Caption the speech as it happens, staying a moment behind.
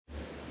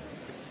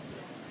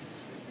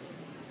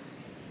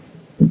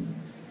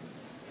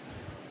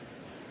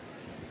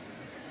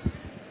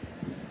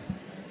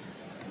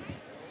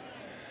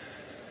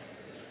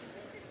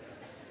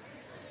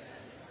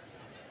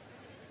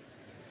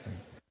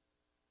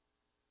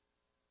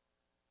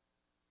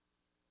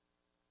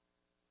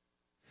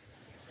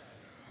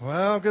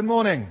Well, good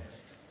morning.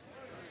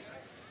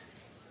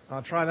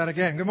 I'll try that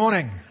again. Good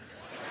morning.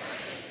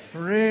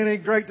 Really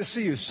great to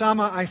see you.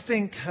 Summer, I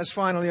think, has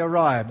finally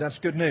arrived. That's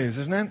good news,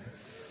 isn't it?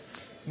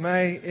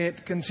 May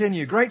it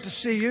continue. Great to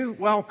see you.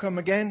 Welcome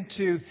again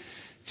to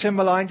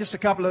Timberline. Just a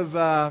couple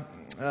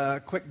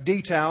of quick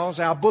details.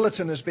 Our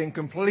bulletin has been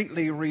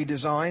completely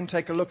redesigned.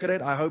 Take a look at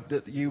it. I hope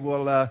that you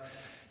will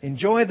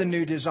enjoy the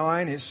new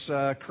design. It's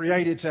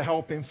created to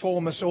help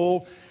inform us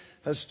all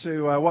as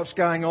to what's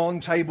going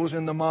on, tables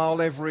in the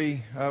mall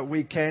every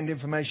weekend,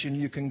 information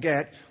you can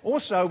get.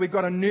 Also, we've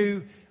got a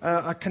new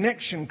a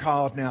connection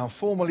card now,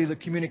 formerly the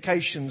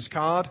communications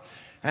card,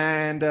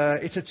 and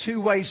it's a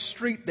two-way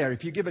street there.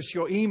 If you give us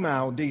your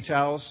email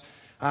details,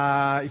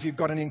 if you've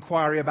got an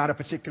inquiry about a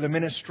particular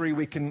ministry,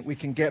 we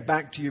can get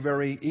back to you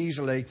very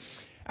easily.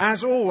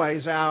 As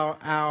always,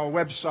 our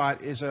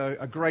website is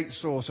a great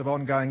source of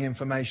ongoing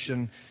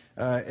information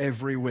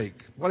every week.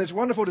 Well, it's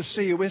wonderful to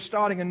see you. We're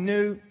starting a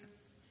new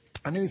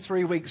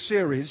 3-week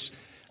series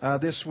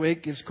this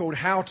week. It's called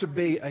How to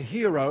Be a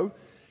Hero.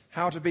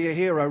 How to Be a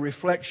Hero,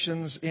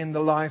 Reflections in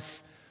the Life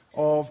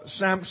of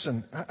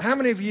Samson. How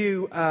many of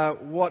you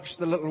watched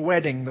the little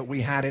wedding that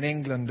we had in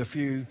England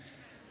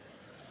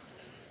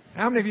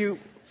How many of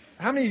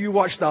you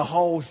watched the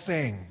whole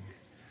thing?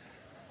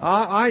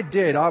 I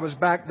did. I was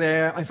back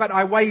there. In fact,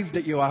 I waved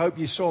at you. I hope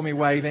you saw me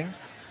waving.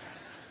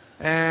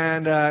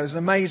 And it was an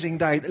amazing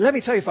day. Let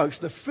me tell you, folks,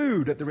 the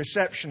food at the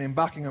reception in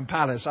Buckingham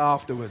Palace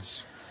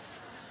afterwards,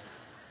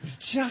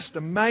 it's just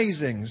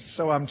amazing,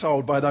 so I'm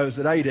told by those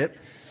that ate it.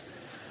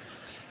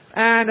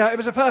 And it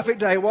was a perfect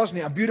day, wasn't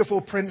it? A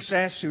beautiful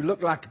princess who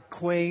looked like a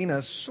queen,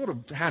 a sort of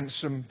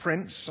handsome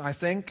prince, I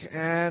think.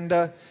 And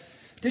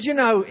did you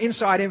know,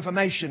 inside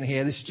information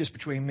here, this is just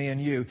between me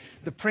and you,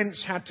 the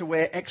prince had to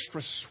wear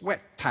extra sweat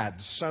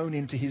pads sewn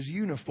into his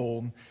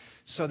uniform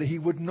so that he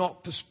would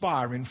not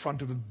perspire in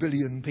front of 1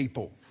 billion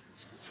people.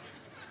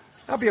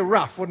 That'd be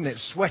rough, wouldn't it?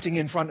 Sweating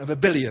in front of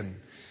 1 billion.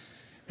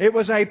 It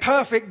was a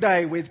perfect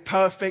day with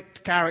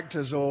perfect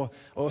characters, or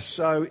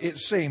so it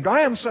seemed.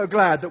 I am so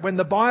glad that when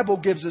the Bible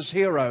gives us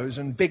heroes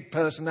and big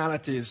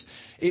personalities,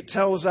 it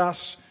tells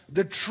us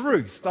the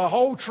truth, the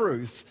whole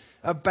truth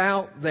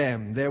about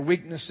them, their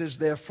weaknesses,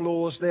 their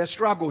flaws, their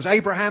struggles.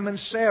 Abraham and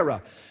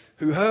Sarah,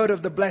 who heard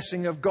of the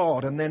blessing of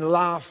God and then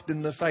laughed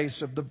in the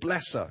face of the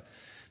blesser.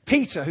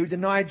 Peter, who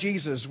denied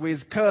Jesus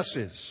with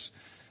curses.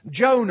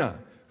 Jonah,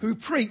 who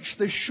preached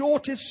the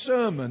shortest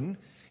sermon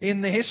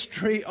in the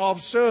history of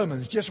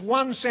sermons. Just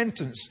one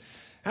sentence.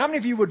 How many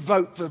of you would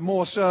vote for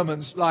more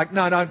sermons like,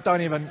 no,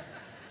 don't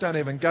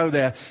even go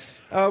there.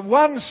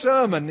 One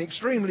sermon,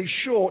 extremely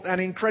short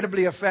and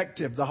incredibly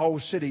effective. The whole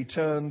city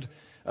turned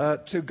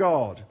to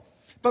God.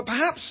 But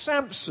perhaps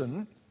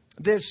Samson,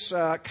 this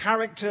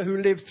character who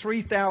lived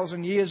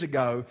 3,000 years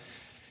ago,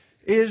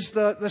 is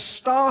the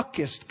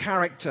starkest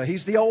character.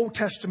 He's the Old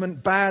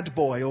Testament bad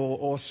boy,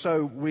 or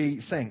so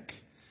we think.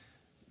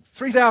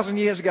 3,000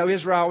 years ago,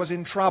 Israel was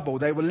in trouble.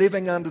 They were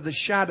living under the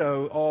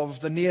shadow of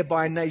the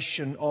nearby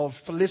nation of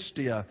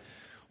Philistia,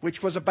 which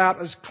was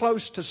about as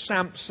close to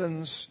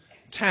Samson's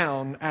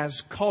town as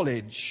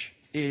College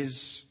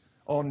is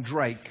on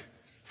Drake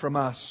from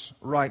us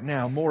right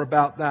now. More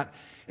about that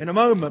in a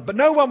moment. But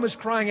no one was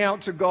crying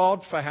out to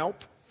God for help.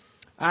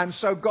 And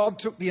so God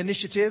took the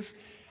initiative.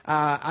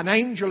 An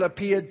angel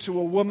appeared to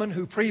a woman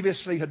who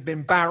previously had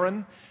been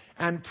barren,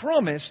 and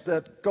promised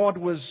that God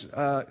was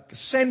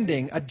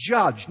sending a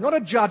judge, not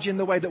a judge in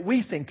the way that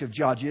we think of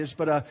judges,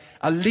 but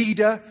a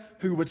leader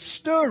who would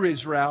stir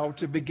Israel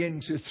to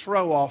begin to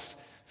throw off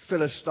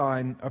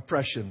Philistine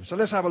oppression. So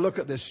let's have a look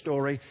at this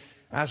story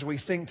as we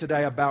think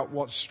today about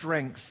what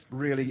strength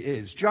really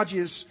is.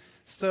 Judges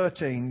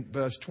 13,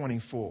 verse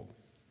 24.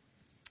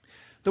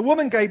 The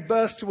woman gave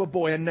birth to a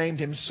boy and named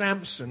him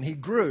Samson. He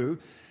grew,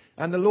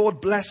 and the Lord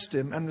blessed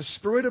him, and the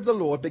Spirit of the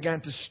Lord began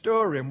to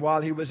stir him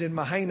while he was in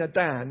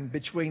Mahaneh-dan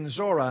between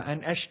Zorah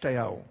and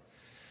Eshtaol.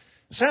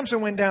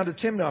 Samson went down to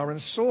Timnah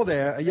and saw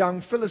there a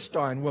young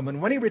Philistine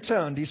woman. When he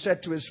returned, he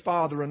said to his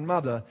father and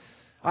mother,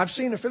 "I've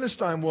seen a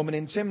Philistine woman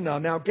in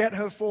Timnah. Now get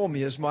her for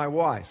me as my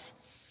wife."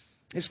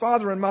 His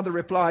father and mother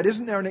replied,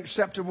 "Isn't there an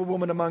acceptable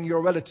woman among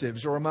your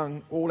relatives or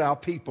among all our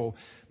people?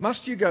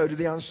 Must you go to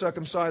the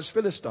uncircumcised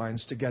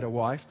Philistines to get a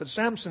wife?" But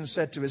Samson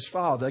said to his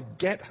father,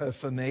 "Get her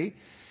for me.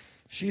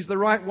 She's the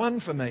right one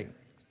for me."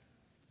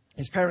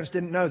 His parents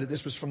didn't know that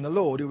this was from the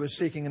Lord, who was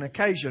seeking an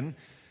occasion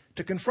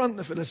to confront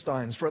the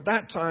Philistines, for at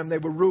that time they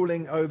were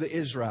ruling over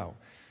Israel.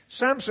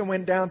 Samson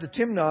went down to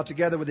Timnah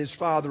together with his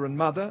father and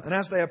mother, and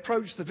as they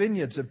approached the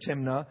vineyards of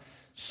Timnah,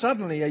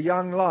 suddenly a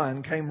young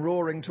lion came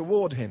roaring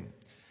toward him.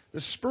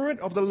 The Spirit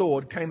of the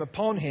Lord came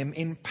upon him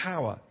in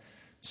power,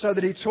 so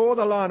that he tore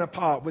the lion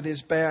apart with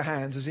his bare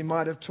hands as he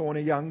might have torn a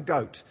young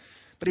goat.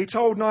 But he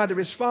told neither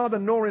his father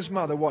nor his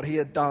mother what he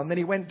had done. Then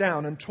he went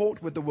down and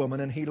talked with the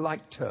woman, and he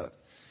liked her.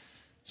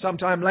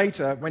 Sometime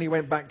later, when he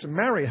went back to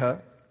marry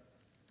her,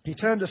 he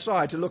turned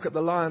aside to look at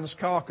the lion's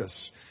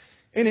carcass.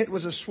 In it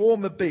was a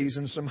swarm of bees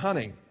and some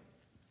honey,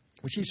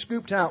 which he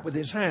scooped out with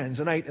his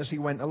hands and ate as he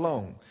went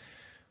along.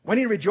 When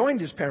he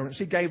rejoined his parents,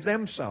 he gave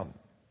them some.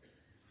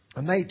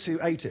 And they too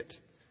ate it.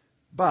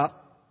 But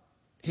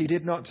he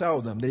did not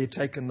tell them that he had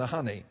taken the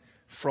honey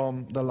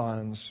from the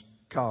lion's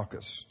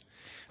carcass.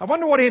 I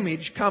wonder what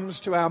image comes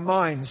to our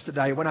minds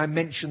today when I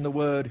mention the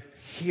word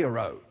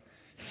hero.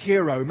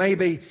 Hero.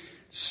 Maybe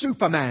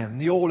Superman,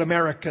 the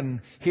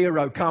all-American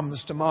hero,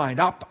 comes to mind.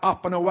 Up,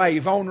 up and away,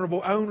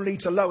 vulnerable only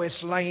to Lois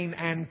Lane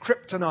and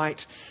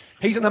kryptonite.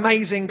 He's an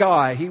amazing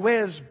guy. He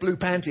wears blue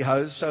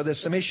pantyhose, so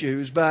there's some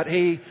issues, but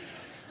he's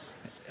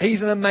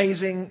an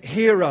amazing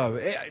hero.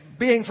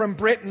 Being from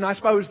Britain, I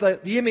suppose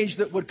that the image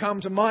that would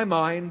come to my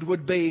mind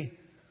would be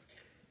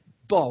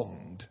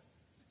Bond.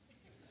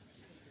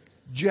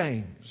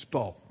 James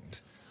Bond.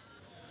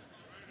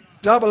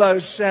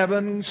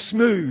 007,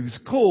 smooth,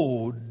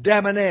 cool,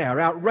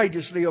 debonair,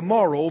 outrageously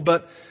immoral,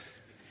 but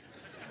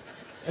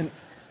an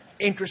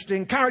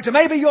interesting character.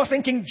 Maybe you're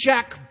thinking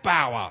Jack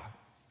Bauer.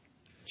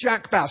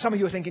 Jack Bauer. Some of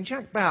you are thinking,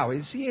 Jack Bauer,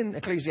 is he in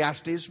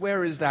Ecclesiastes?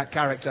 Where is that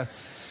character?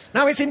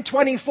 Now, it's in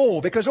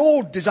 24, because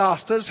all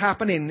disasters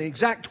happen in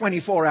exact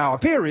 24-hour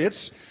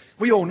periods.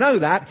 We all know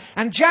that.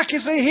 And Jack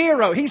is a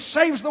hero. He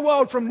saves the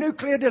world from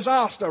nuclear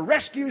disaster,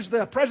 rescues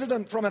the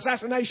president from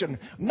assassination,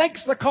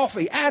 makes the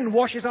coffee, and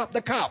washes up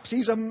the cups.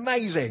 He's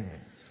amazing.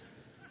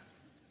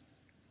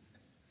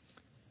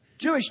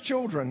 Jewish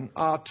children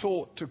are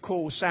taught to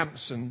call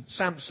Samson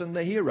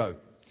the hero.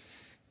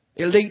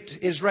 Elite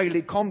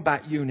Israeli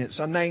combat units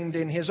are named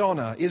in his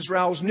honor.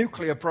 Israel's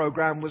nuclear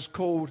program was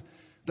called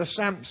the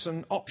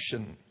Samson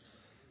option.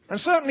 And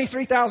certainly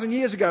 3,000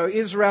 years ago,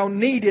 Israel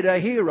needed a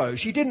hero.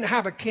 She didn't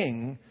have a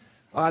king,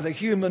 either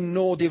human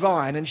nor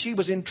divine, and she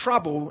was in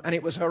trouble, and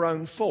it was her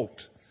own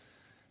fault.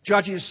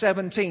 Judges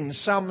 17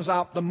 sums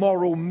up the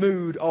moral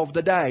mood of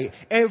the day.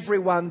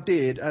 Everyone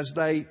did as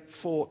they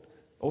thought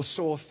or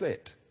saw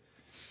fit.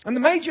 And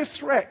the major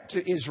threat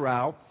to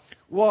Israel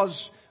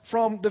was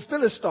from the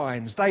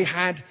Philistines. They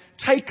had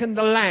taken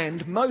the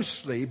land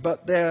mostly,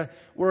 but there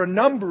were a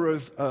number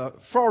of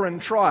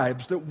foreign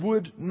tribes that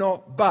would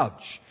not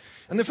budge.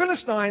 And the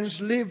Philistines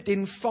lived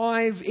in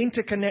 5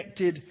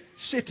 interconnected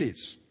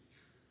cities.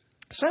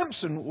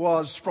 Samson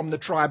was from the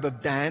tribe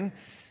of Dan.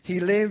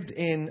 He lived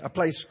in a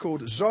place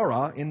called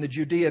Zorah in the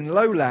Judean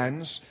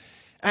lowlands.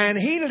 And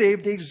he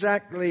lived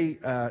exactly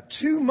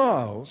 2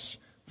 miles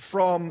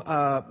from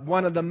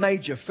one of the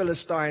major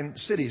Philistine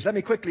cities. Let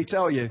me quickly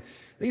tell you,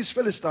 these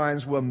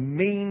Philistines were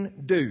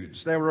mean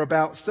dudes. There were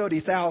about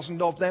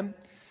 30,000 of them.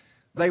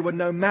 They were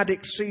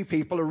nomadic sea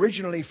people,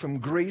 originally from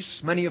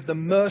Greece, many of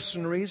them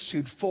mercenaries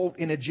who'd fought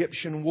in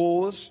Egyptian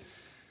wars.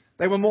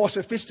 They were more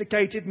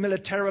sophisticated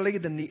militarily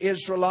than the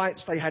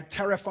Israelites. They had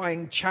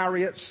terrifying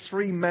chariots,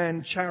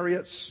 3-man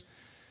chariots.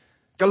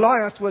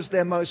 Goliath was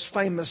their most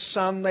famous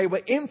son. They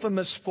were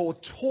infamous for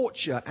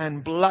torture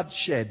and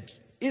bloodshed.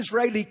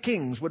 Israeli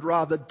kings would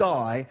rather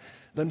die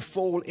than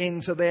fall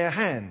into their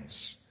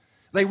hands.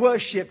 They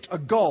worshipped a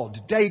god,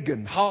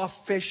 Dagon, half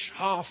fish,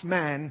 half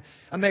man,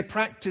 and they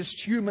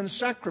practiced human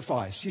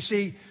sacrifice. You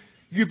see,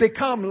 you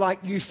become like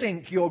you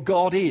think your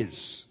God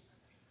is.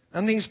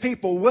 And these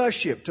people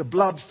worshipped a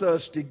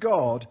bloodthirsty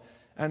God,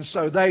 and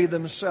so they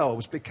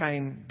themselves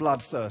became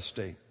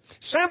bloodthirsty.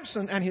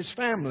 Samson and his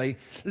family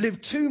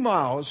lived 2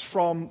 miles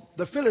from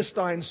the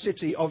Philistine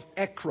city of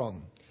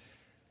Ekron.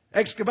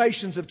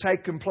 Excavations have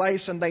taken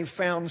place, and they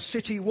found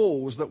city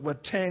walls that were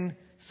 10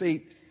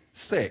 feet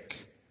thick.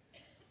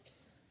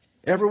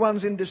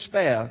 Everyone's in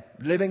despair,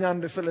 living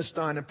under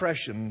Philistine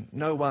oppression.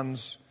 No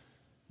one's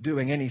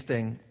doing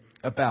anything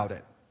about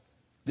it.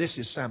 This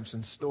is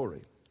Samson's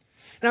story.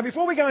 Now,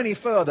 before we go any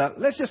further,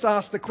 let's just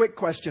ask the quick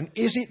question,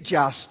 is it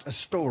just a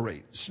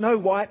story? Snow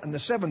White and the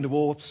 7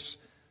 Dwarfs,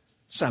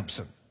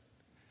 Samson.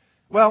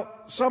 Well,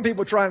 some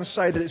people try and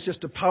say that it's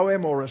just a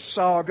poem or a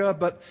saga,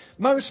 but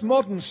most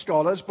modern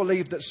scholars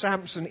believe that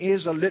Samson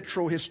is a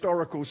literal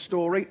historical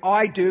story.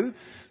 I do,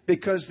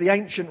 because the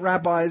ancient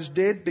rabbis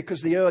did, because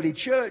the early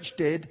church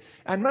did,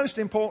 and most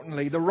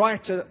importantly, the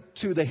writer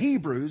to the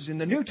Hebrews in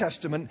the New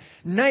Testament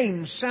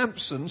names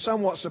Samson,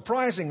 somewhat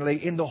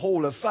surprisingly, in the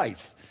Hall of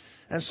Faith.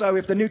 And so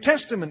if the New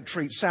Testament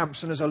treats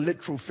Samson as a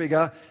literal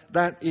figure,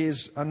 that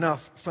is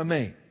enough for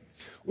me.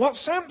 What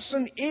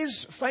Samson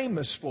is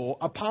famous for,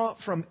 apart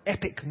from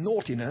epic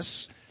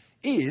naughtiness,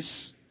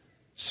 is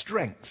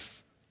strength.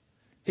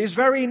 His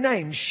very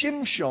name,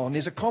 Shimshon,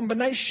 is a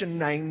combination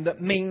name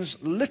that means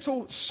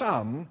little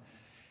son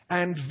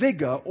and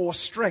vigor or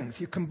strength.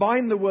 You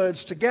combine the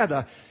words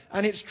together,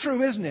 and it's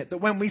true, isn't it,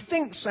 that when we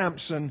think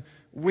Samson,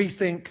 we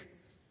think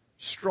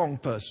strong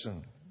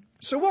person.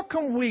 So what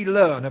can we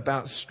learn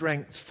about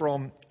strength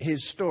from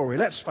his story?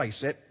 Let's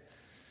face it,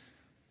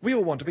 we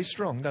all want to be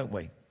strong, don't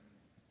we?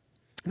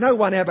 No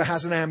one ever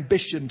has an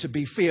ambition to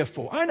be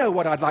fearful. I know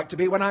what I'd like to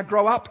be when I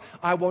grow up.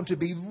 I want to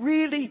be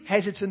really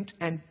hesitant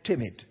and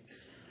timid.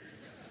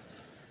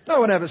 No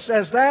one ever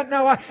says that.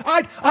 No,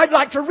 I'd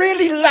like to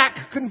really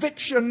lack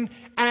conviction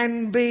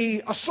and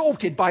be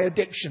assaulted by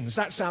addictions.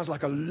 That sounds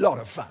like a lot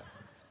of fun.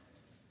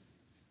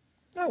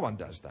 No one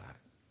does that.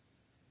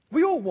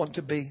 We all want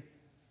to be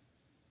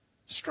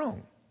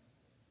strong.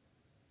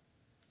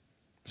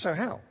 So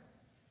how?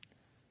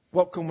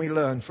 What can we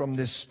learn from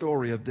this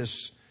story of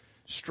this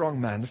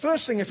strong man. The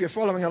first thing, if you're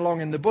following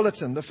along in the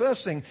bulletin, the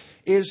first thing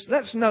is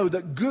let's know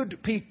that good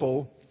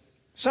people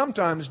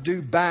sometimes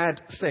do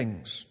bad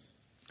things.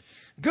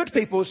 Good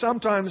people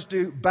sometimes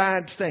do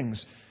bad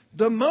things.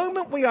 The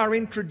moment we are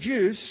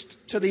introduced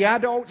to the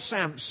adult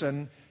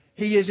Samson,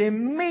 he is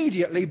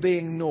immediately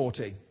being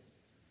naughty.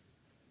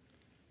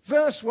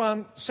 Verse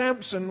 1,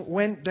 Samson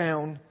went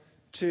down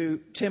to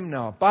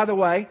Timnah. By the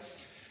way,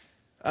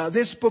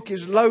 this book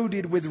is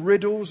loaded with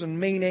riddles and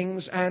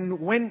meanings, and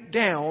went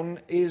down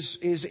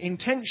is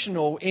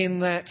intentional in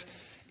that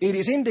it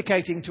is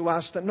indicating to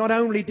us that not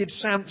only did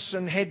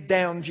Samson head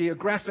down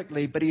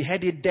geographically, but he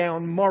headed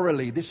down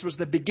morally. This was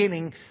the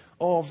beginning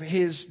of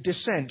his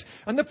descent.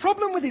 And the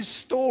problem with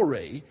his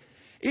story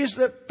is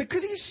that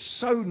because he's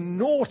so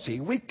naughty,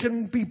 we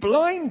can be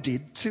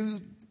blinded to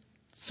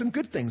some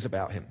good things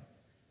about him.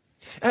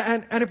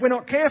 And if we're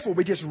not careful,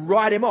 we just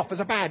write him off as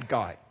a bad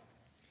guy.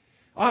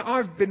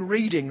 I've been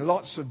reading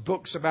lots of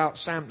books about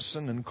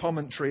Samson and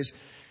commentaries.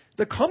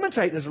 The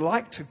commentators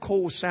like to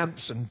call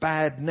Samson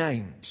bad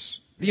names.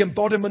 The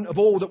embodiment of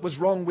all that was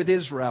wrong with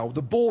Israel.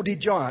 The bawdy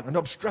giant, an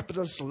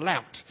obstreperous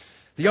lout.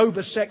 The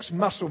oversexed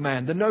muscle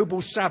man, the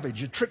noble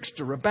savage, a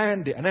trickster, a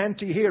bandit, an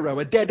anti-hero,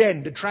 a dead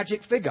end, a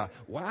tragic figure.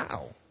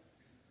 Wow.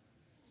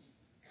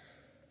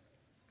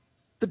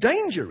 The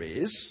danger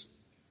is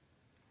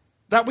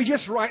that we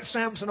just write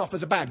Samson off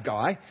as a bad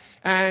guy,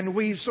 and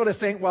we sort of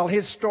think, well,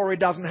 his story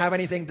doesn't have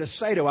anything to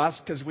say to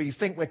us because we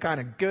think we're kind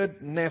of good,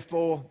 and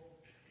therefore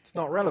it's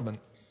not relevant.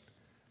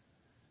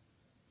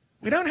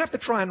 We don't have to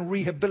try and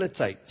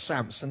rehabilitate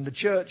Samson.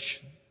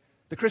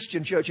 The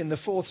Christian church in the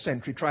 4th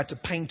century tried to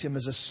paint him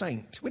as a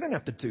saint. We don't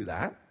have to do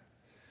that.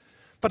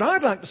 But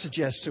I'd like to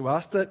suggest to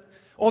us that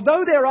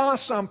although there are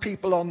some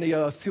people on the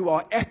earth who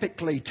are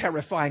epically,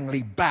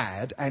 terrifyingly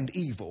bad and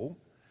evil,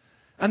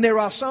 and there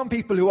are some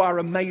people who are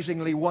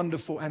amazingly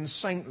wonderful and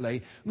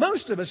saintly,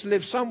 most of us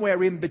live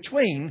somewhere in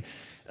between.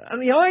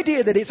 And the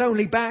idea that it's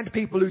only bad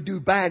people who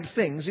do bad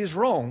things is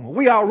wrong.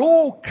 We are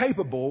all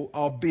capable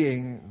of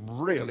being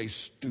really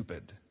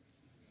stupid.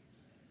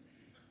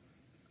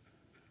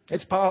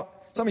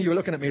 Some of you are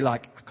looking at me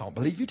like, I can't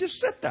believe you just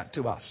said that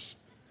to us.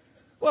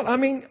 Well, I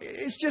mean,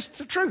 it's just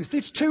the truth.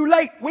 It's too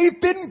late. We've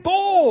been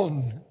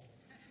born.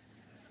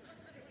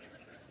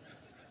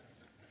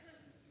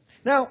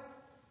 Now,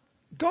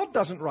 God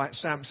doesn't write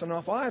Samson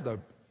off either.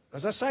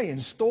 As I say,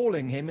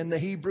 installing him in the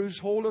Hebrews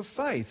Hall of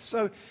Faith.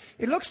 So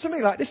it looks to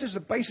me like this is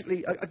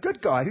basically a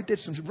good guy who did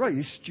some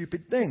really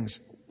stupid things.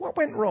 What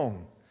went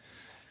wrong?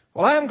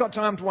 Well, I haven't got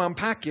time to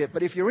unpack it,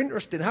 but if you're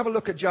interested, have a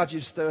look at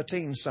Judges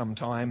 13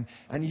 sometime,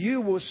 and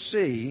you will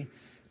see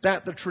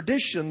that the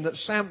tradition that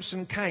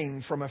Samson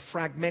came from a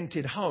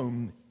fragmented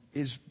home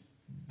is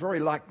very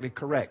likely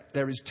correct.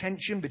 There is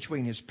tension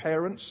between his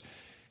parents.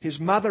 His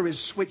mother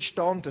is switched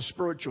on to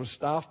spiritual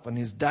stuff, and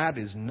his dad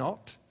is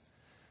not.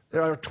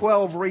 There are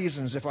 12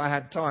 reasons, if I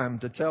had time,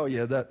 to tell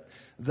you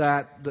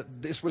that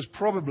this was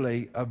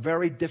probably a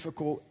very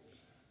difficult,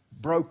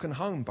 broken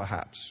home,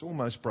 perhaps,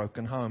 almost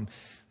broken home.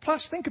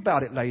 Plus, think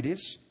about it,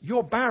 ladies.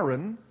 You're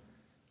barren.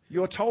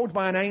 You're told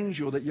by an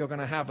angel that you're going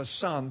to have a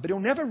son, but he'll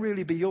never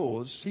really be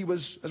yours. He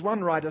was, as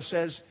one writer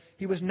says,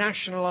 he was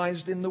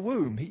nationalized in the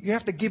womb. You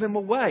have to give him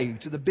away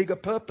to the bigger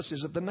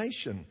purposes of the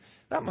nation.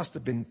 That must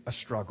have been a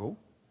struggle.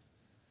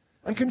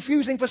 And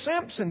confusing for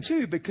Samson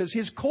too, because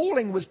his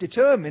calling was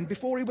determined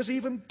before he was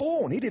even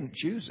born. He didn't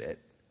choose it.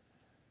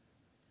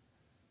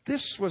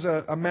 This was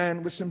a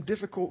man with some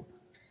difficult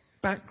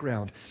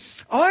background.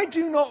 I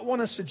do not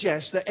want to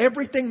suggest that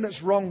everything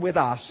that's wrong with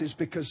us is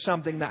because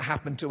something that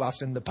happened to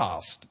us in the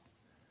past.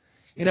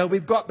 You know,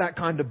 we've got that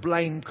kind of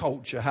blame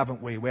culture,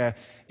 haven't we, where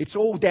it's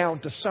all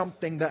down to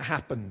something that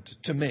happened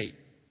to me.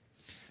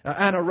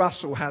 Anna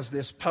Russell has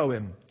this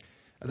poem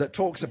that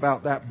talks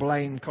about that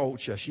blame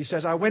culture. She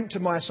says, I went to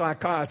my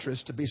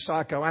psychiatrist to be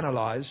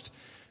psychoanalyzed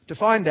to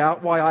find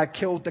out why I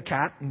killed the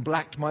cat and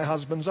blacked my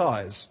husband's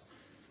eyes.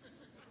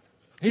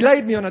 He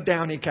laid me on a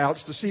downy couch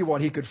to see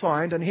what he could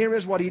find, and here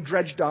is what he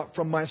dredged up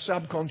from my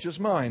subconscious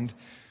mind.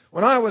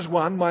 When I was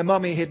 1, my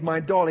mummy hid my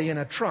dolly in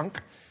a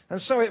trunk,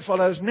 and so it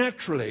follows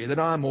naturally that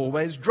I'm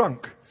always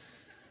drunk.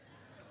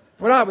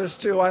 When I was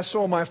 2, I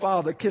saw my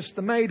father kiss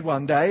the maid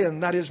one day,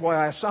 and that is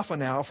why I suffer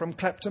now from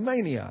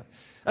kleptomania.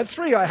 At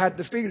 3, I had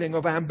the feeling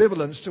of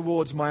ambivalence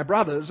towards my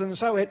brothers, and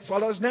so it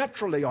follows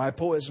naturally I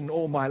poison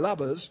all my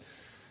lovers.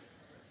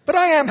 But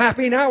I am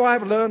happy now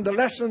I've learned the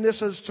lesson this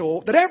has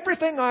taught, that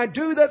everything I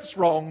do that's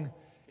wrong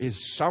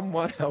is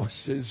someone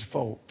else's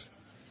fault.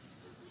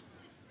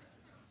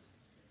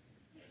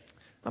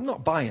 I'm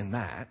not buying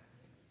that.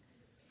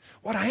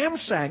 What I am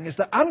saying is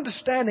that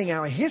understanding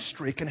our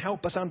history can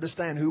help us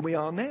understand who we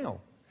are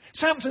now.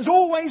 Samson's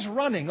always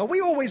running. Are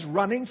we always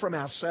running from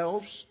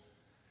ourselves?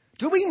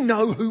 Do we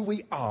know who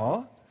we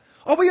are?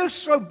 Are we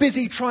so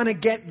busy trying to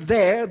get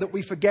there that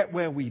we forget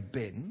where we've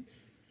been?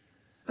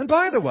 And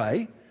by the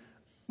way,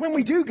 when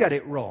we do get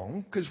it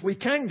wrong, because we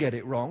can get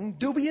it wrong,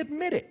 do we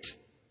admit it?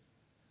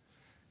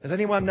 Has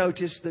anyone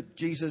noticed that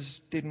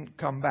Jesus didn't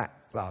come back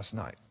last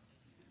night?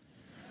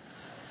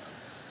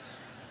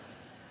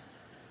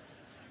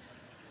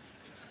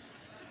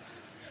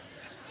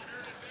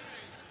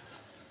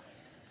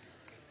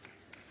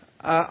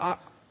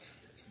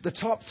 The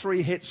top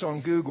 3 hits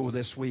on Google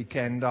this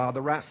weekend are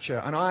the rapture.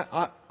 And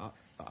I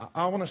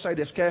want to say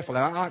this carefully.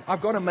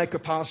 I've got to make a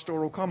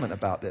pastoral comment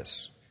about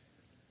this.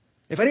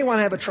 If anyone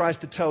ever tries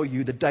to tell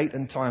you the date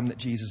and time that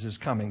Jesus is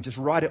coming, just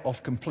write it off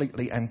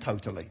completely and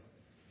totally.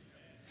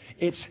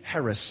 It's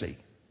heresy.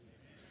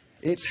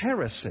 It's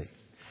heresy.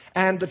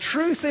 And the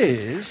truth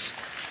is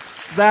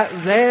that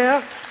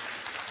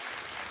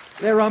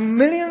there are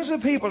millions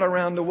of people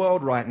around the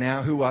world right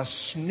now who are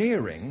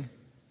sneering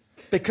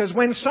because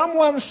when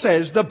someone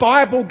says the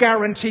Bible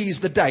guarantees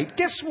the date,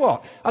 guess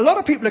what? A lot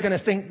of people are going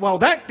to think, well,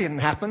 that didn't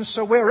happen,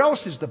 so where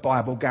else is the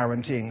Bible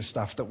guaranteeing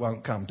stuff that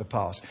won't come to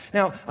pass?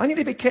 Now, I need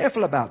to be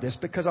careful about this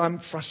because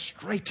I'm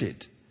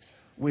frustrated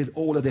with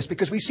all of this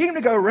because we seem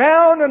to go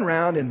round and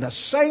round in the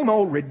same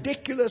old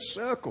ridiculous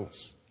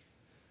circles.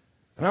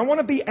 And I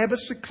want to be ever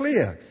so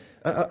clear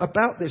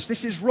about this.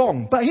 This is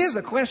wrong. But here's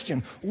the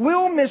question.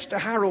 Will Mr.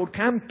 Harold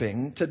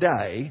Camping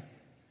today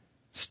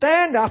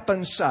stand up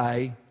and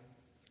say,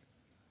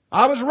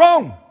 I was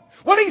wrong?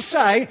 Will he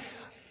say,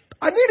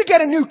 I need to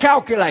get a new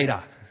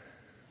calculator?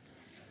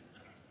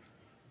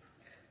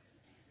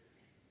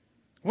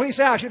 Will he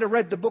say, I should have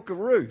read the book of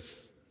Ruth?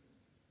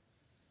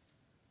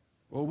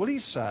 Or will he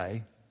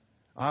say,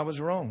 I was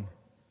wrong?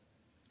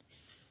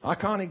 I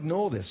can't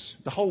ignore this.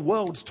 The whole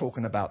world's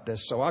talking about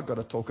this, so I've got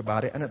to talk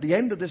about it. And at the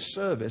end of this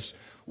service,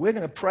 we're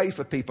going to pray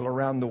for people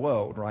around the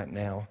world right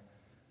now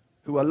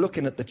who are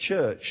looking at the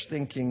church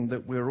thinking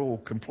that we're all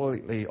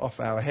completely off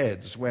our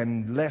heads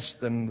when less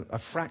than a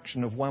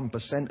fraction of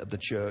 1% of the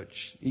church,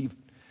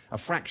 a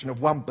fraction of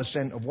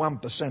 1% of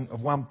 1% of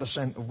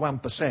 1% of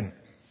 1%.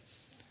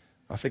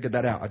 I figured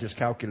that out. I just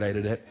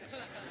calculated it.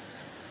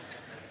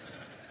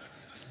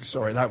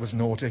 Sorry, that was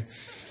naughty.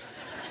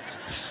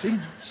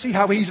 See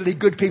how easily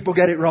good people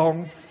get it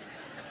wrong?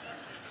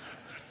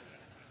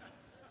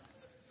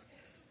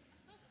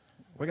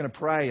 We're going to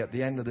pray at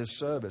the end of this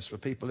service for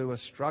people who are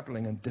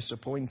struggling and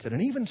disappointed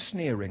and even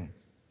sneering,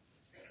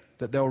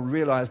 that they'll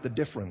realize the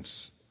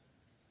difference.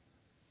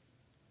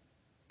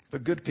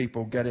 But good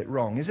people get it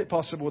wrong. Is it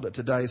possible that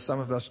today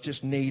some of us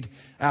just need,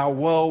 our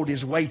world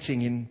is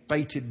waiting in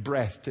bated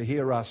breath to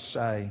hear us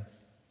say,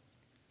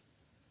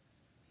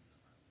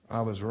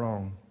 I was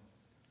wrong.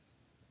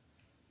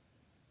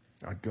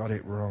 I got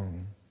it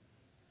wrong.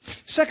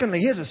 Secondly,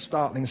 here's a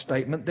startling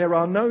statement. There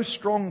are no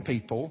strong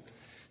people,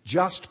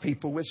 just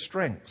people with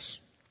strengths.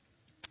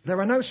 There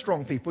are no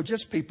strong people,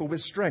 just people with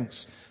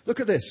strengths. Look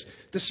at this.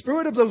 The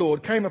Spirit of the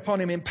Lord came upon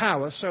him in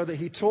power so that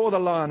he tore the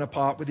lion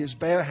apart with his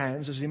bare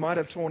hands as he might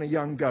have torn a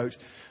young goat.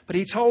 But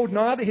he told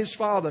neither his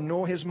father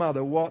nor his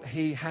mother what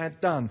he had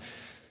done.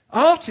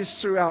 Artists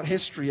throughout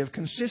history have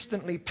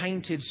consistently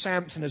painted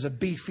Samson as a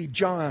beefy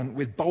giant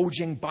with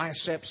bulging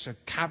biceps, a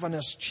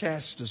cavernous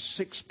chest, a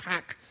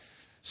six-pack,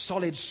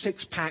 solid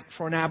six-pack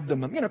for an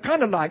abdomen. You know,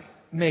 kind of like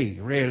me,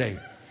 really.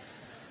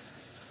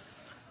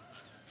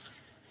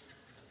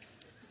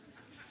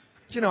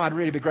 Do you know, I'd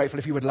really be grateful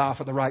if you would laugh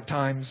at the right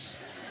times.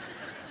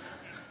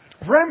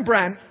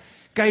 Rembrandt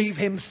gave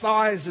him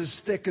thighs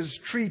as thick as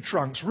tree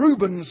trunks.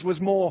 Rubens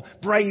was more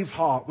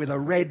Braveheart with a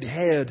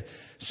red-haired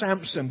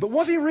Samson. But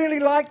was he really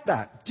like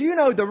that? Do you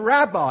know the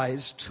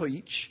rabbis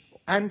teach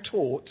and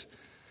taught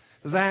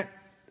that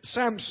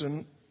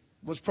Samson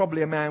was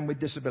probably a man with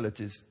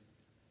disabilities?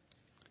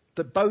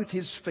 That both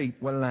his feet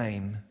were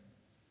lame.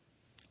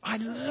 I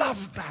love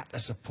that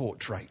as a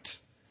portrait.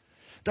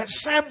 That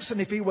Samson,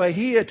 if he were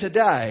here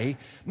today,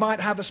 might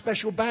have a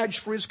special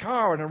badge for his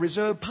car and a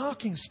reserved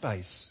parking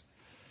space.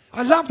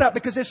 I love that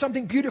because there's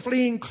something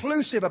beautifully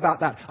inclusive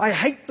about that. I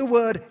hate the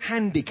word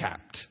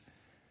handicapped.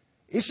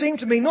 It seems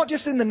to me, not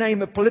just in the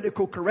name of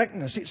political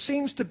correctness, it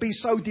seems to be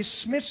so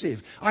dismissive,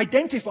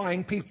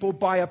 identifying people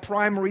by a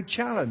primary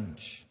challenge.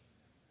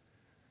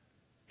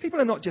 People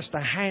are not just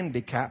the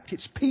handicapped,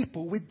 it's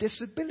people with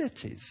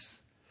disabilities.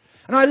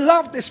 And I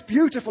love this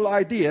beautiful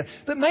idea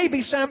that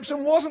maybe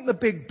Samson wasn't the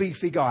big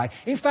beefy guy.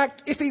 In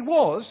fact, if he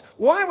was,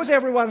 why was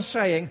everyone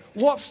saying,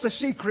 what's the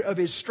secret of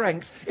his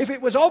strength, if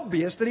it was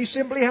obvious that he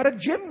simply had a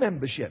gym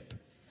membership?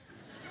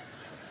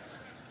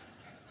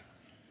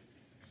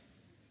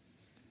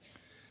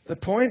 The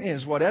point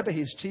is, whatever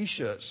his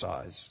t-shirt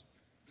size,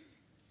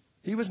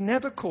 he was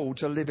never called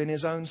to live in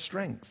his own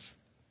strength.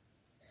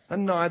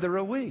 And neither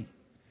are we.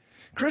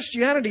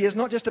 Christianity is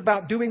not just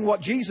about doing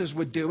what Jesus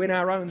would do in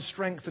our own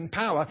strength and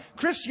power.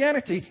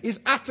 Christianity is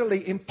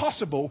utterly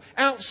impossible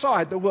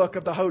outside the work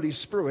of the Holy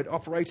Spirit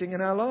operating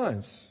in our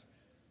lives.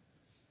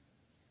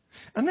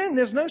 And then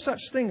there's no such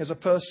thing as a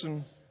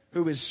person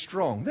who is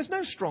strong. There's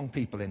no strong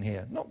people in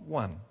here, not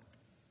one.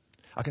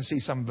 I can see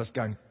some of us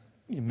going,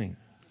 what do you mean?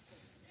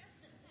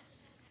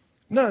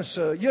 No,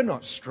 sir, you're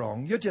not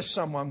strong. You're just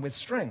someone with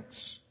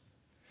strengths.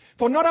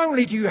 For not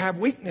only do you have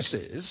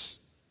weaknesses,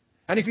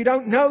 and if you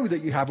don't know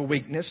that you have a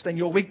weakness, then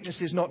your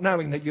weakness is not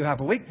knowing that you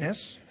have a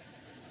weakness.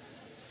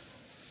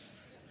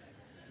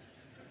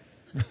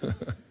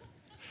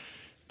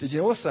 Did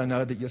you also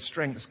know that your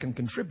strengths can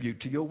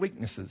contribute to your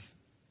weaknesses?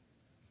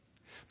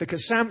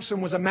 Because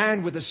Samson was a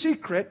man with a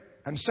secret,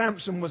 and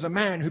Samson was a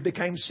man who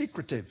became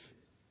secretive.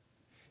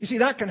 You see,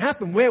 that can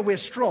happen. Where we're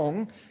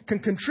strong can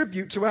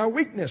contribute to our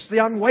weakness.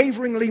 The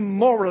unwaveringly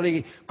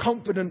morally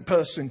confident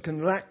person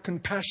can lack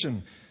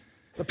compassion.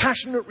 The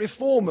passionate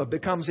reformer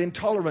becomes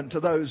intolerant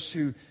to those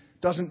who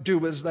doesn't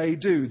do as they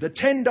do. The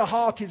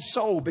tender-hearted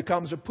soul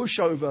becomes a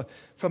pushover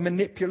for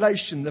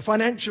manipulation. The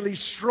financially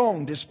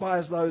strong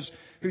despise those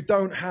who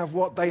don't have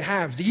what they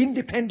have. The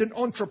independent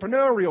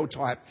entrepreneurial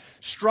type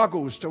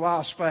struggles to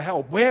ask for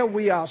help. Where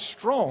we are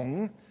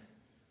strong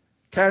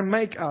can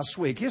make us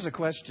weak. Here's a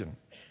question.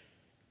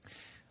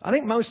 I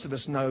think most of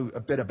us know a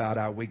bit about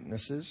our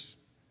weaknesses.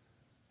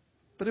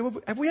 But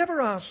have we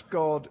ever asked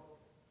God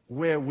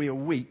where we are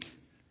weak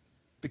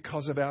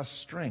because of our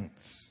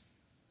strengths?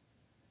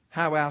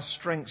 How our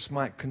strengths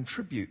might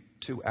contribute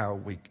to our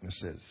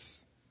weaknesses?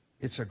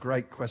 It's a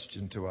great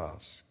question to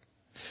ask.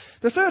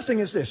 The third thing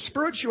is this.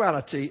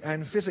 Spirituality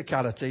and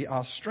physicality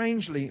are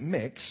strangely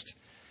mixed,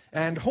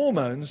 and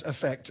hormones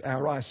affect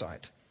our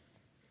eyesight.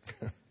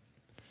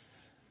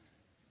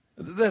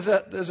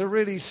 There's a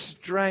really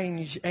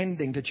strange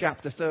ending to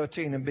chapter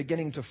 13 and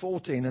beginning to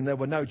 14, and there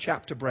were no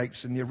chapter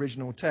breaks in the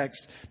original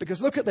text.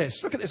 Because look at this.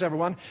 Look at this,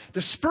 everyone.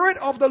 The Spirit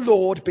of the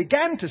Lord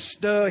began to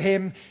stir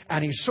him,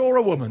 and he saw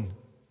a woman.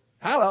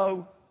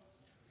 Hello.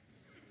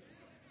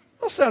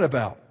 What's that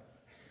about?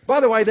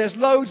 By the way, there's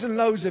loads and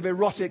loads of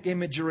erotic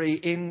imagery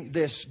in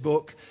this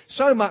book.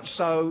 So much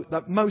so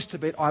that most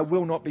of it I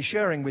will not be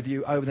sharing with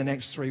you over the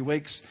next 3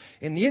 weeks.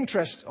 In the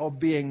interest of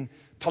being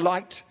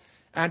polite.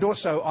 And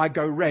also, I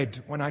go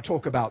red when I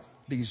talk about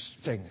these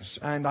things.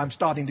 And I'm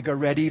starting to go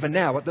red even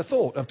now at the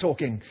thought of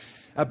talking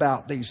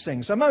about these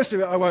things. So most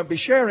of it I won't be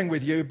sharing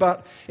with you.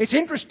 But it's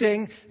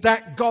interesting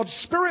that God's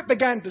Spirit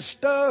began to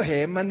stir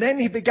him, and then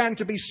he began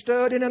to be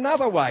stirred in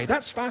another way.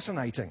 That's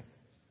fascinating.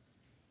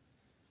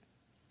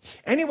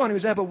 Anyone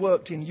who's ever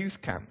worked in youth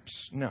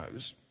camps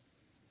knows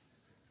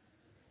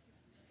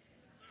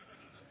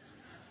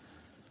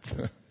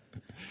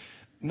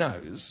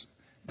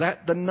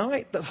that the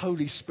night that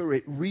Holy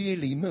Spirit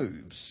really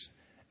moves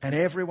and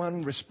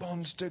everyone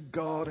responds to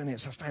God and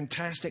it's a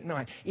fantastic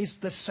night is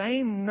the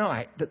same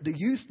night that the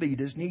youth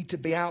leaders need to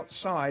be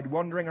outside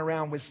wandering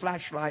around with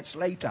flashlights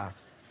later.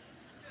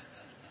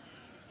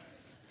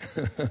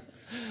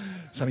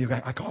 Some of you are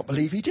going, I can't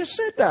believe he just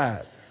said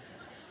that.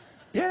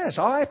 Yes,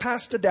 I,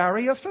 Pastor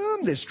Darry,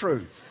 affirm this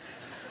truth.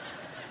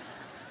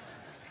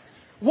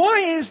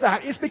 Why is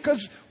that? It's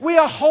because we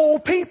are whole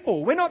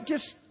people. We're not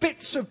just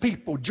bits of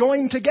people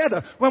joined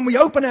together. When we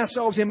open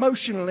ourselves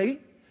emotionally,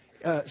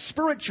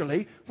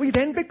 spiritually, we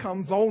then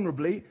become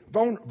vulnerable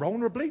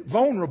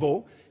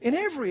in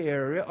every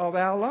area of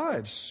our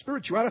lives.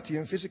 Spirituality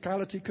and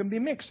physicality can be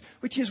mixed,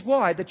 which is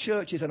why the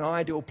church is an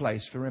ideal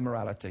place for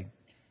immorality.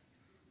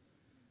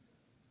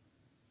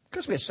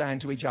 Because we're saying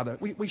to each other,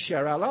 we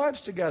share our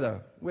lives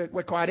together.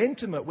 We're quite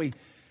intimate.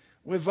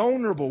 We're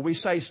vulnerable. We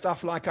say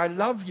stuff like, I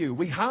love you.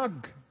 We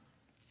hug.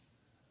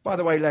 By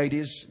the way,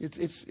 ladies,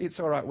 it's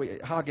all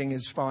right. Hugging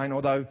is fine,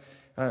 although,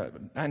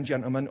 and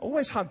gentlemen,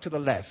 always hug to the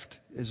left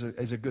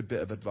is a good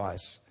bit of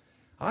advice.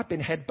 I've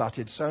been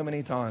headbutted so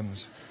many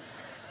times.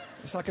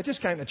 It's like I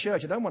just came to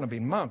church. I don't want to be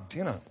mugged,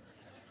 you know.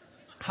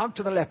 Hug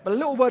to the left. But a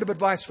little word of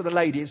advice for the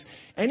ladies.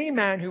 Any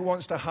man who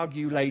wants to hug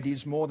you,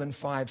 ladies, more than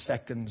 5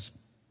 seconds,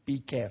 be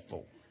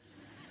careful.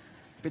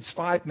 If it's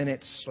 5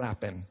 minutes,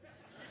 slap him.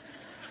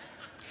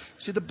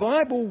 See, the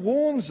Bible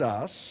warns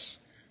us,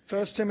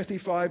 1 Timothy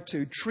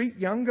 5:2, treat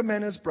younger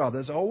men as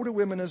brothers, older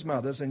women as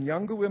mothers, and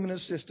younger women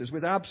as sisters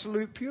with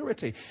absolute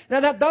purity.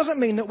 Now, that doesn't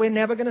mean that we're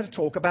never going to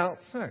talk about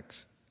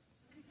sex.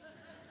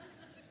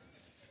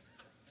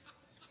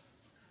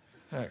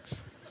 Sex.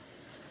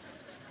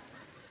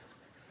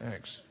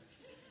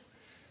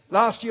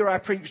 Last year I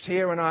preached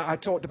here and I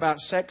talked about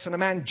sex, and a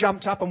man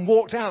jumped up and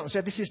walked out and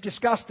said, this is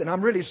disgusting.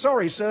 I'm really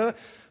sorry, sir.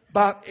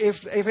 But if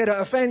it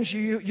offends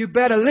you, you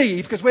better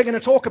leave, because we're going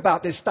to talk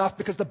about this stuff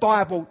because the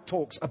Bible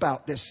talks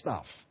about this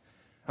stuff.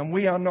 And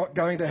we are not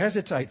going to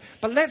hesitate.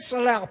 But let's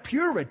allow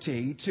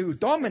purity to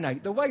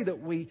dominate the way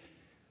that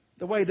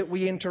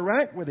we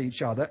interact with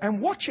each other.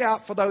 And watch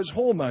out for those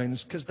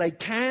hormones, because they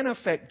can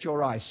affect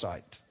your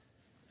eyesight.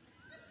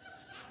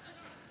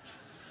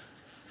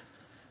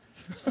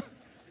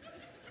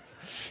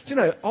 You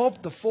know, of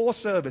the 4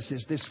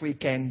 services this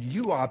weekend,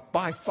 you are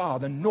by far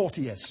the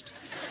naughtiest.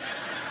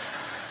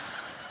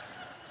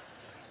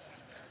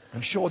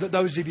 I'm sure that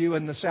those of you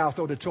in the South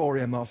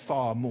Auditorium are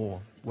far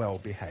more well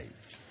behaved.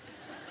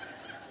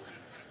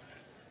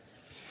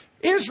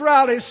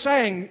 Israel is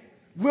saying,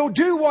 we'll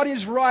do what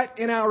is right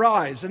in our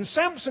eyes. And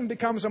Samson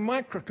becomes a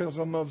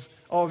microcosm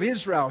of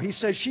Israel. He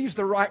says, she's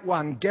the right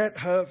one. Get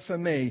her for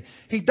me.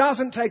 He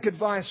doesn't take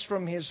advice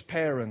from his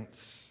parents.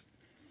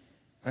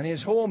 And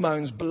his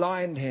hormones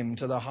blind him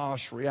to the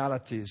harsh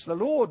realities. The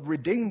Lord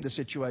redeemed the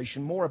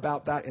situation. More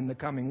about that in the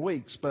coming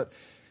weeks. But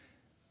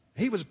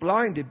he was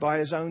blinded by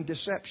his own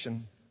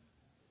deception.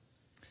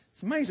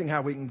 It's amazing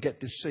how we can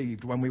get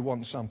deceived when we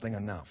want something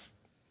enough.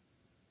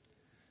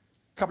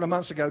 A couple of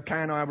months ago,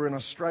 Kay and I were in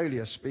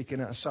Australia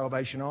speaking at a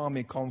Salvation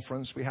Army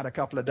conference. We had a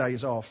couple of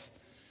days off.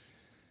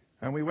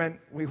 And we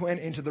went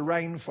into the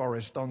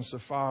rainforest on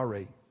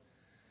safari.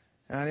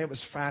 And it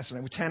was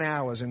fascinating. 10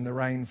 hours in the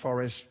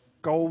rainforest,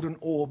 golden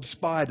orb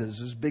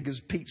spiders as big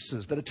as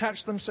pizzas that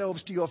attach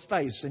themselves to your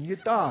face and you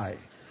die.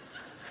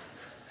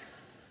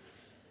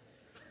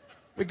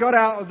 We got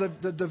out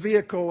of the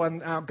vehicle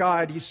and our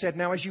guide, he said,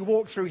 now as you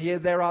walk through here,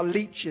 there are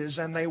leeches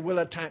and they will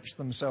attach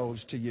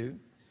themselves to you.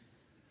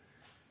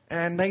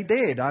 And they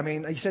did. I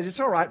mean, he says, it's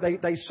all right.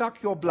 They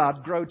suck your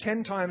blood, grow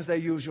 10 times their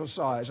usual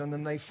size, and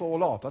then they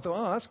fall off. I thought,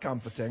 oh, that's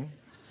comforting.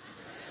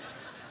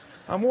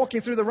 I'm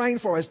walking through the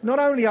rainforest. Not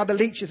only are the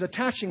leeches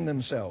attaching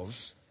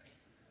themselves,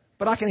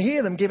 but I can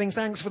hear them giving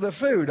thanks for the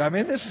food. I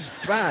mean, this is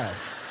bad.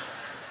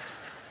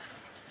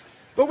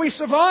 But we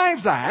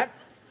survived that.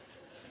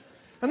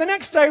 And the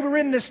next day we're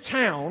in this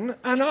town,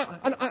 and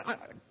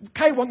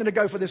Kay wanted to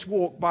go for this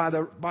walk by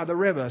the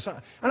river. So,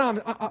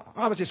 and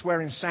I was just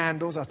wearing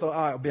sandals. I thought,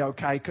 oh, it'll be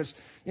okay, because,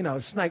 you know,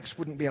 snakes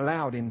wouldn't be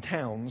allowed in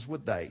towns,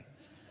 would they?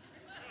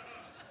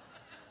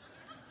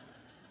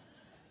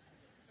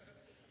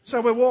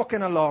 So we're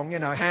walking along, you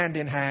know, hand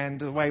in hand,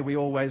 the way we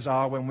always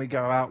are when we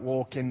go out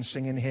walking,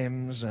 singing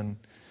hymns and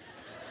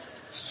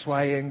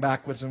swaying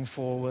backwards and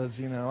forwards.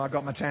 You know, I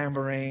got my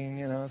tambourine,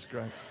 you know, it's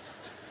great.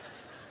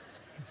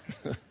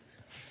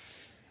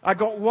 I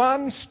got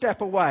one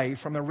step away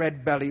from a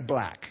red-belly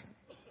black.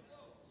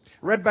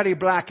 Red-belly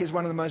black is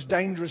one of the most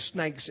dangerous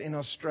snakes in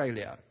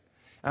Australia.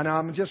 And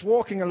I'm just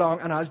walking along,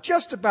 and I was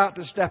just about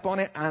to step on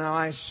it, and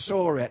I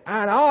saw it.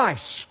 And I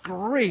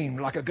screamed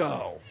like a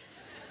girl.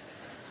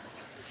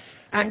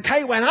 And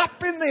Kay went up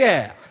in the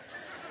air.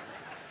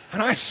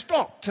 And I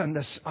stopped,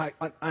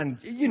 and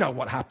you know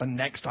what happened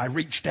next. I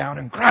reached down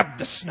and grabbed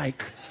the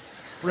snake,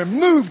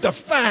 removed the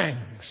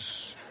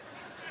fangs,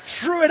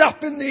 threw it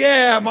up in the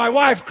air. My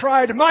wife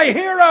cried, "My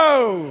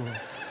hero!"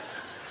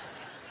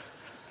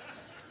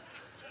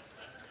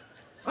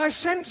 I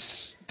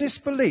sense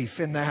disbelief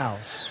in the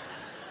house.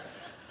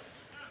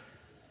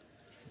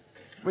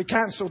 We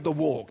cancelled the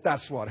walk.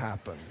 That's what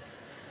happened.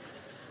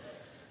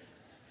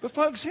 But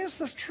folks, here's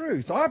the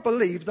truth. I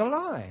believe the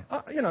lie.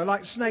 You know,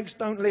 like snakes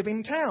don't live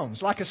in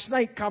towns. Like a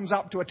snake comes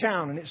up to a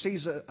town and it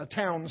sees a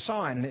town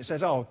sign and it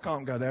says, oh,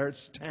 can't go there,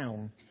 it's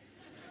town.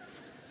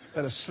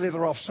 Better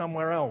slither off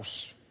somewhere else.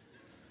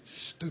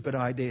 Stupid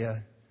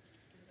idea.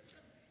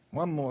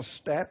 One more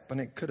step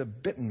and it could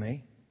have bitten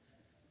me.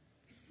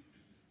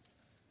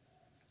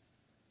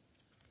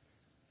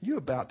 You're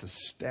about to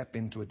step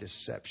into a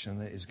deception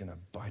that is going to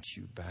bite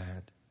you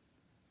bad.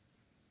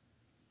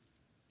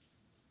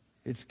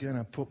 It's going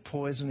to put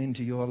poison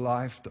into your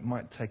life that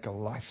might take a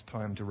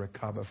lifetime to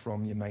recover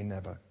from. You may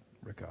never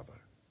recover.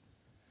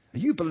 Are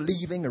you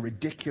believing a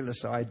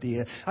ridiculous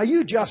idea? Are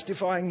you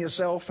justifying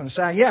yourself and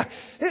saying, yeah,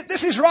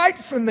 this is right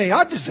for me.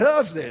 I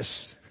deserve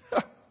this.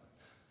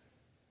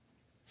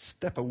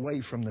 Step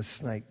away from the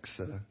snake,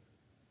 sir.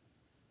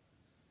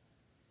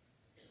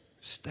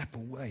 Step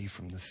away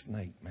from the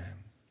snake, man.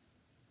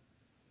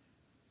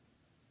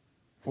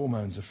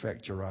 Hormones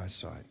affect your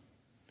eyesight.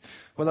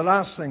 Well, the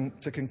last thing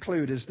to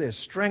conclude is this.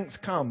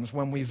 Strength comes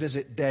when we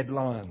visit dead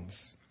lions.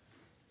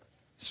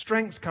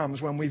 Strength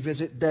comes when we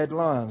visit dead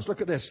lions.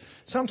 Look at this.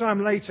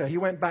 Sometime later, he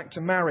went back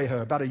to marry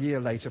her, about a year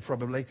later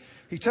probably.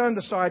 He turned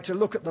aside to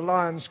look at the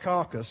lion's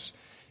carcass.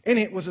 In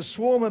it was a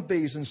swarm of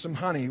bees and some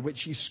honey,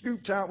 which he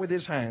scooped out with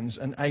his hands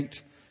and ate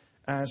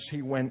as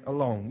he went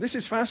along. This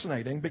is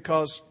fascinating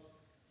because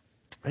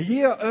a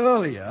year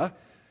earlier,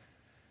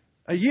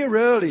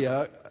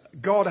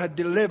 God had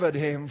delivered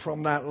him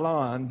from that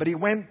lion, but he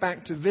went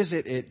back to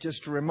visit it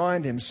just to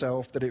remind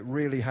himself that it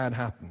really had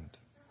happened.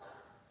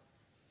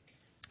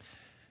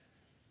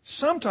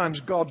 Sometimes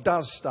God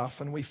does stuff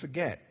and we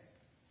forget.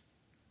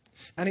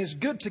 And it's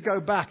good to go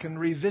back and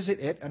revisit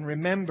it and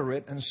remember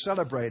it and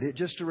celebrate it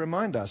just to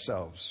remind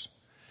ourselves.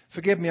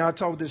 Forgive me, I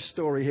told this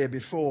story here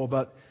before,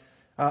 but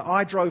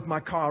I drove my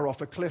car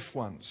off a cliff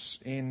once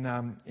in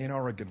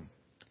Oregon.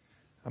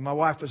 And my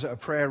wife was at a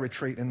prayer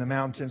retreat in the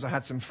mountains. I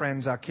had some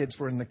friends, our kids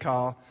were in the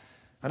car.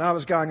 And I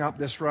was going up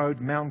this road,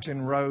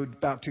 mountain road,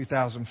 about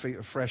 2,000 feet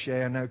of fresh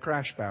air, no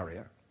crash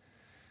barrier.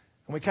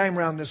 And we came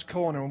round this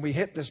corner and we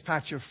hit this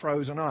patch of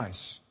frozen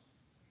ice.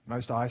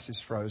 Most ice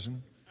is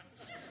frozen.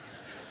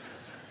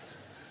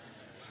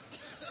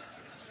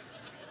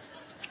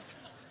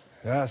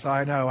 Yes,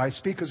 I know. I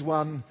speak as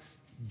one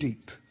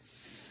deep.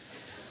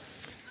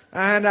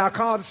 And our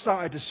car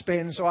started to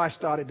spin, so I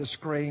started to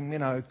scream, you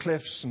know,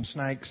 cliffs, some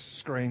snakes,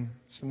 scream.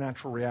 It's a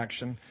natural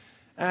reaction.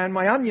 And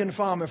my onion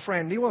farmer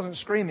friend, he wasn't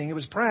screaming, he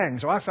was praying.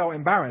 So I felt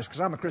embarrassed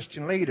because I'm a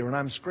Christian leader and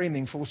I'm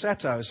screaming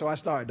falsetto. So I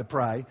started to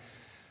pray.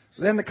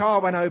 Then the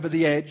car went over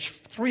the edge.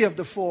 3 of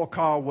the 4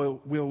 car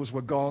wheels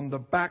were gone. The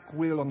back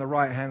wheel on the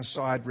right-hand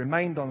side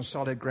remained on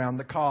solid ground.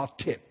 The car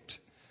tipped.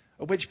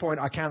 At which point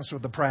I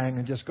cancelled the praying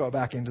and just got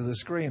back into the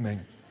screaming.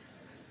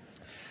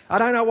 I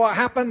don't know what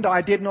happened.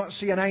 I did not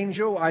see an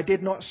angel. I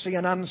did not see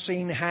an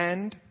unseen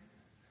hand.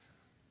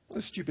 What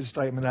a stupid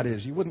statement that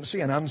is. You wouldn't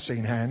see an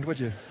unseen hand, would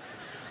you?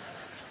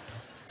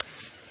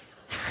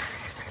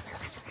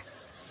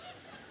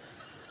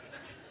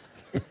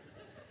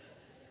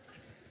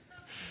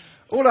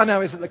 All I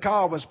know is that the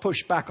car was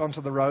pushed back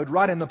onto the road,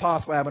 right in the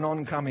pathway of an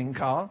oncoming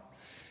car.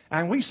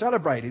 And we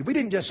celebrated. We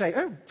didn't just say,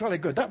 oh, jolly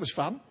good, that was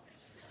fun.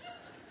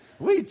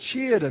 We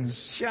cheered and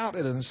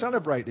shouted and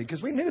celebrated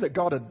because we knew that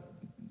God had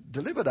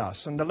delivered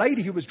us. And the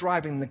lady who was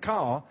driving the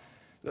car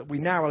that we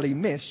narrowly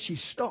missed, she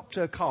stopped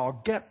her car,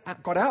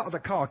 got out of the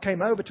car,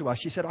 came over to us.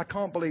 She said, I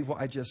can't believe what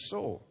I just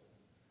saw.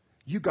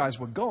 You guys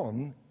were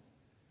gone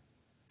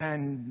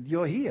and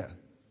you're here.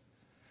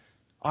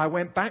 I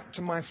went back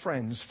to my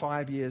friends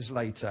 5 years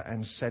later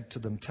and said to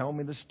them, tell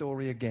me the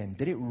story again.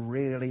 Did it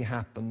really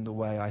happen the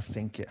way I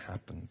think it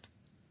happened?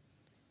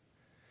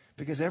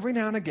 Because every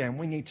now and again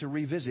we need to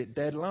revisit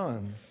dead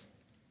lines.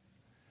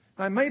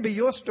 Now, maybe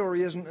your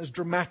story isn't as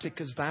dramatic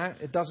as that.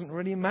 It doesn't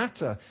really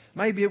matter.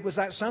 Maybe it was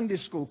that Sunday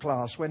school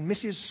class when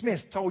Mrs.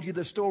 Smith told you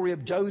the story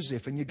of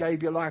Joseph and you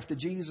gave your life to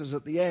Jesus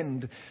at the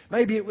end.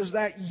 Maybe it was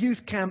that youth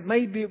camp.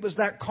 Maybe it was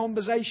that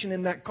conversation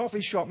in that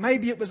coffee shop.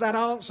 Maybe it was that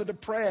answer to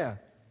prayer.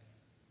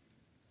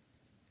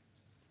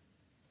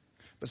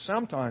 But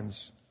sometimes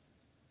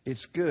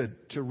it's good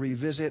to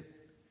revisit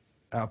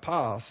our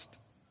past,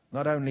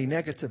 not only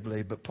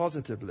negatively but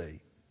positively,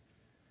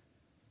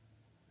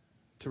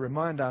 to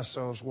remind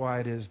ourselves why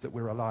it is that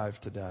we're alive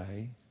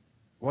today,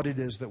 what it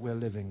is that we're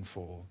living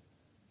for.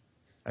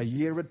 A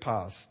year had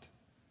passed,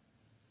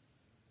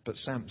 but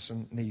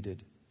Samson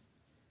needed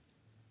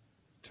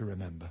to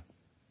remember.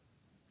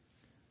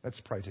 Let's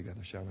pray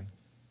together, shall we?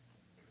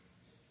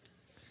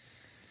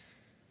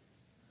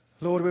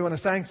 Lord, we want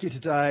to thank you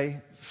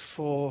today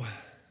for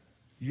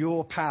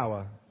your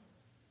power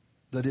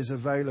that is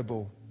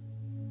available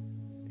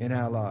in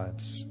our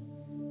lives.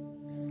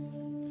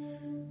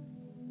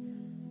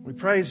 We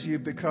praise you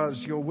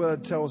because your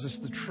word tells us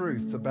the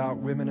truth about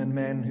women and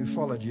men who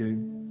followed you.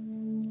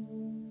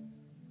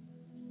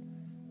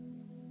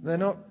 They're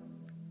not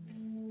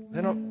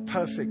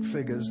perfect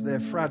figures.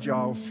 They're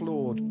fragile,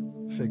 flawed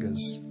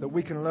figures that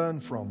we can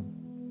learn from.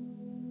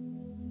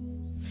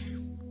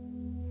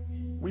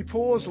 We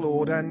pause,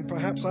 Lord, and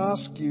perhaps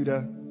ask you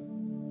to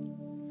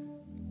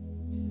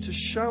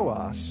show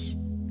us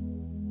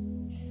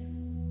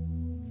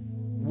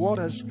what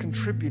has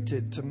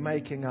contributed to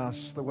making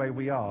us the way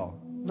we are.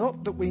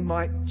 Not that we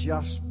might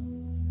just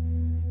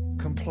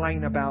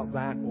complain about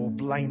that or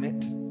blame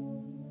it,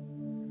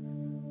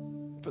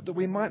 but that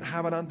we might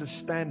have an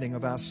understanding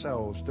of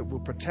ourselves that will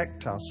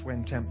protect us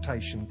when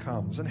temptation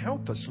comes. And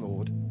help us,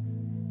 Lord,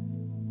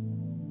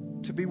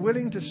 to be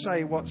willing to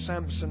say what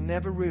Samson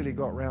never really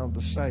got round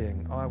to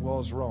saying, I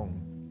was wrong.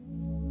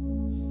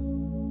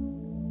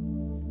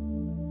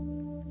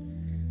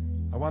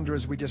 I wonder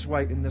as we just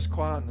wait in this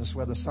quietness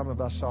whether some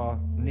of us are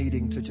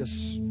needing to just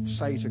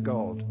say to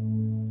God,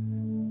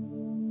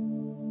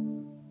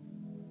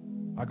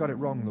 I got it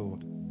wrong,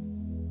 Lord.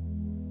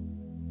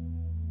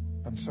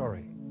 I'm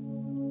sorry.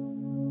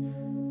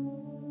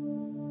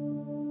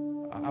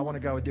 I want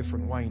to go a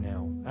different way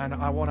now. And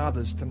I want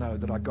others to know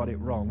that I got it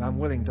wrong. I'm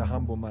willing to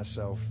humble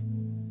myself.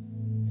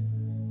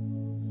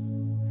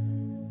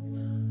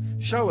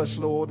 Show us,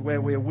 Lord, where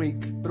we're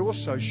weak, but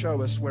also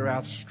show us where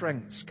our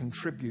strengths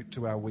contribute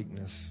to our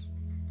weakness.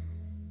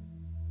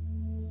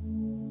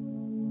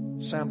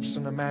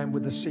 Samson, a man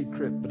with a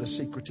secret, but a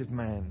secretive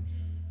man.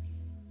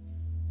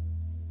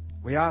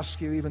 We ask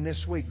you even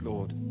this week,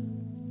 Lord,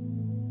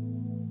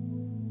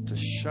 to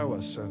show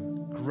us a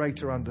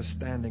greater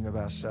understanding of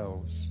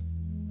ourselves.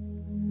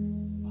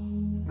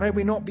 May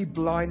we not be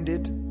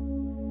blinded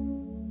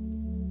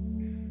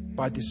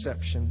by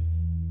deception.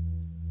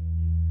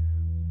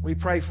 We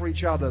pray for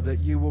each other that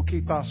you will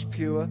keep us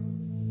pure.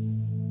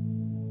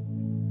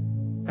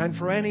 And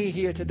for any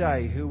here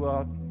today who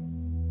are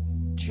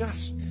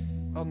just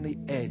on the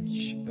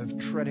edge of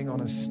treading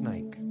on a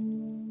snake,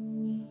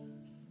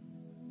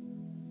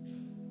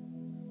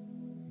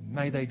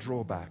 may they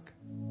draw back.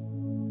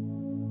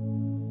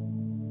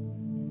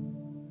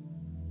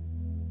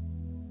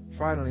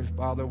 Finally,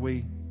 Father,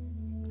 we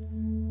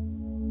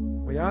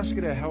ask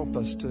you to help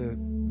us to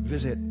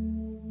visit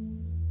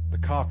the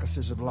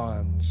carcasses of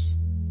lions,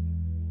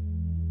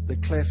 the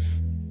cliff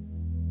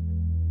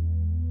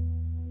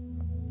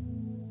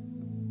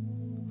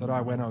that I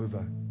went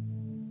over,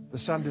 the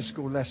Sunday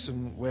school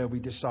lesson where we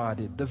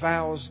decided, the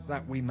vows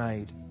that we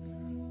made,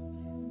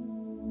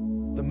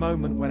 the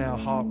moment when our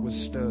heart was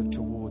stirred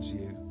towards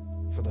you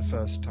for the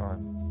first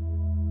time.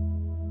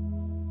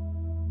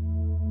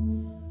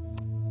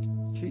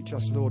 Teach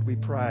us, Lord, we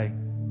pray,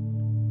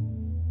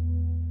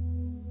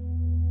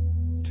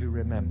 to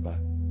remember,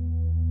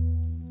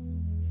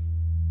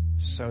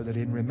 so that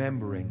in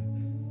remembering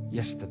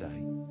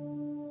yesterday,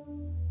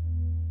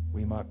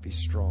 we might be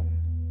strong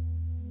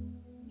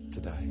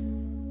today.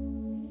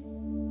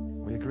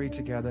 We agree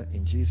together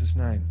in Jesus'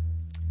 name.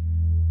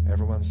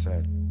 Everyone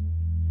said,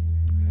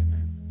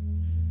 amen.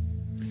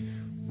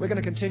 We're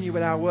going to continue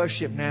with our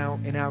worship now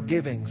in our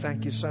giving.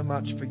 Thank you so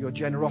much for your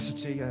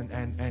generosity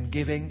and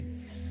giving.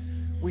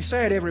 We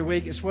say it every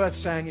week. It's worth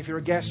saying if you're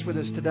a guest with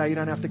us today, you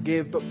don't have to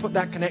give, but put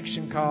that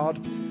connection card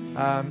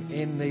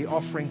in the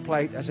offering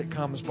plate as it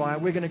comes by.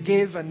 We're going to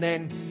give, and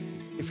then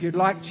if you'd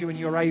like to and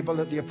you're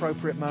able at the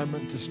appropriate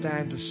moment to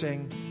stand to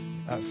sing,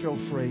 feel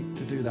free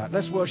to do that.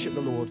 Let's worship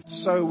the Lord.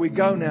 So we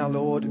go now,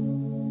 Lord,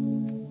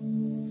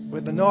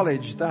 with the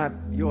knowledge that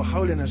your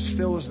holiness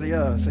fills the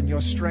earth and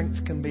your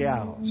strength can be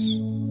ours.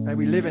 May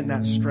we live in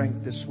that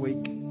strength this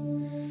week.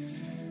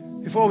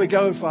 Before we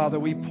go, Father,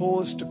 we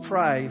pause to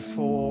pray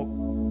for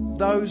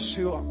those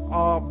who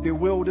are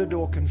bewildered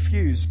or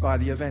confused by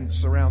the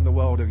events around the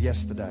world of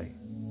yesterday.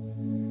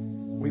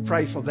 We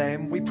pray for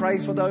them. We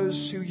pray for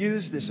those who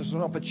use this as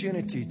an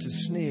opportunity to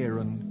sneer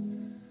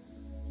and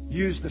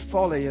use the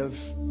folly of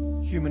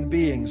human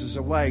beings as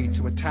a way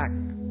to attack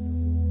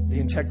the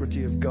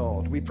integrity of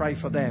God. We pray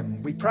for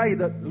them. We pray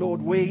that,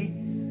 Lord, we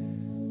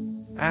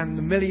and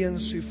the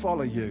millions who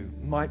follow you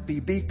might be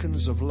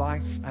beacons of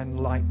life and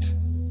light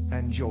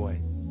and joy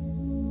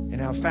in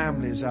our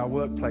families, our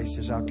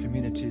workplaces, our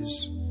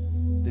communities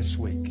this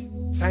week.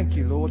 Thank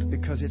you, Lord,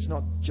 because it's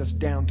not just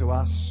down to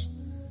us.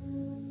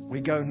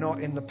 We go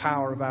not in the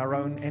power of our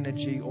own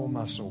energy or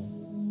muscle.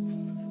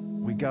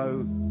 We go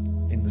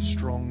in the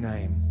strong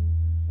name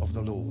of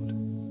the Lord.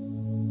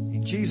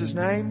 In Jesus'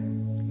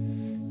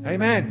 name,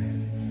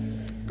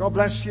 amen. God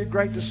bless you.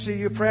 Great to see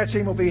you. Prayer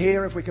team will be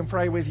here if we can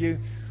pray with you.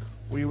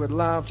 We would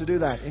love to do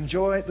that.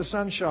 Enjoy the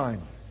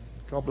sunshine.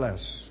 God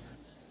bless.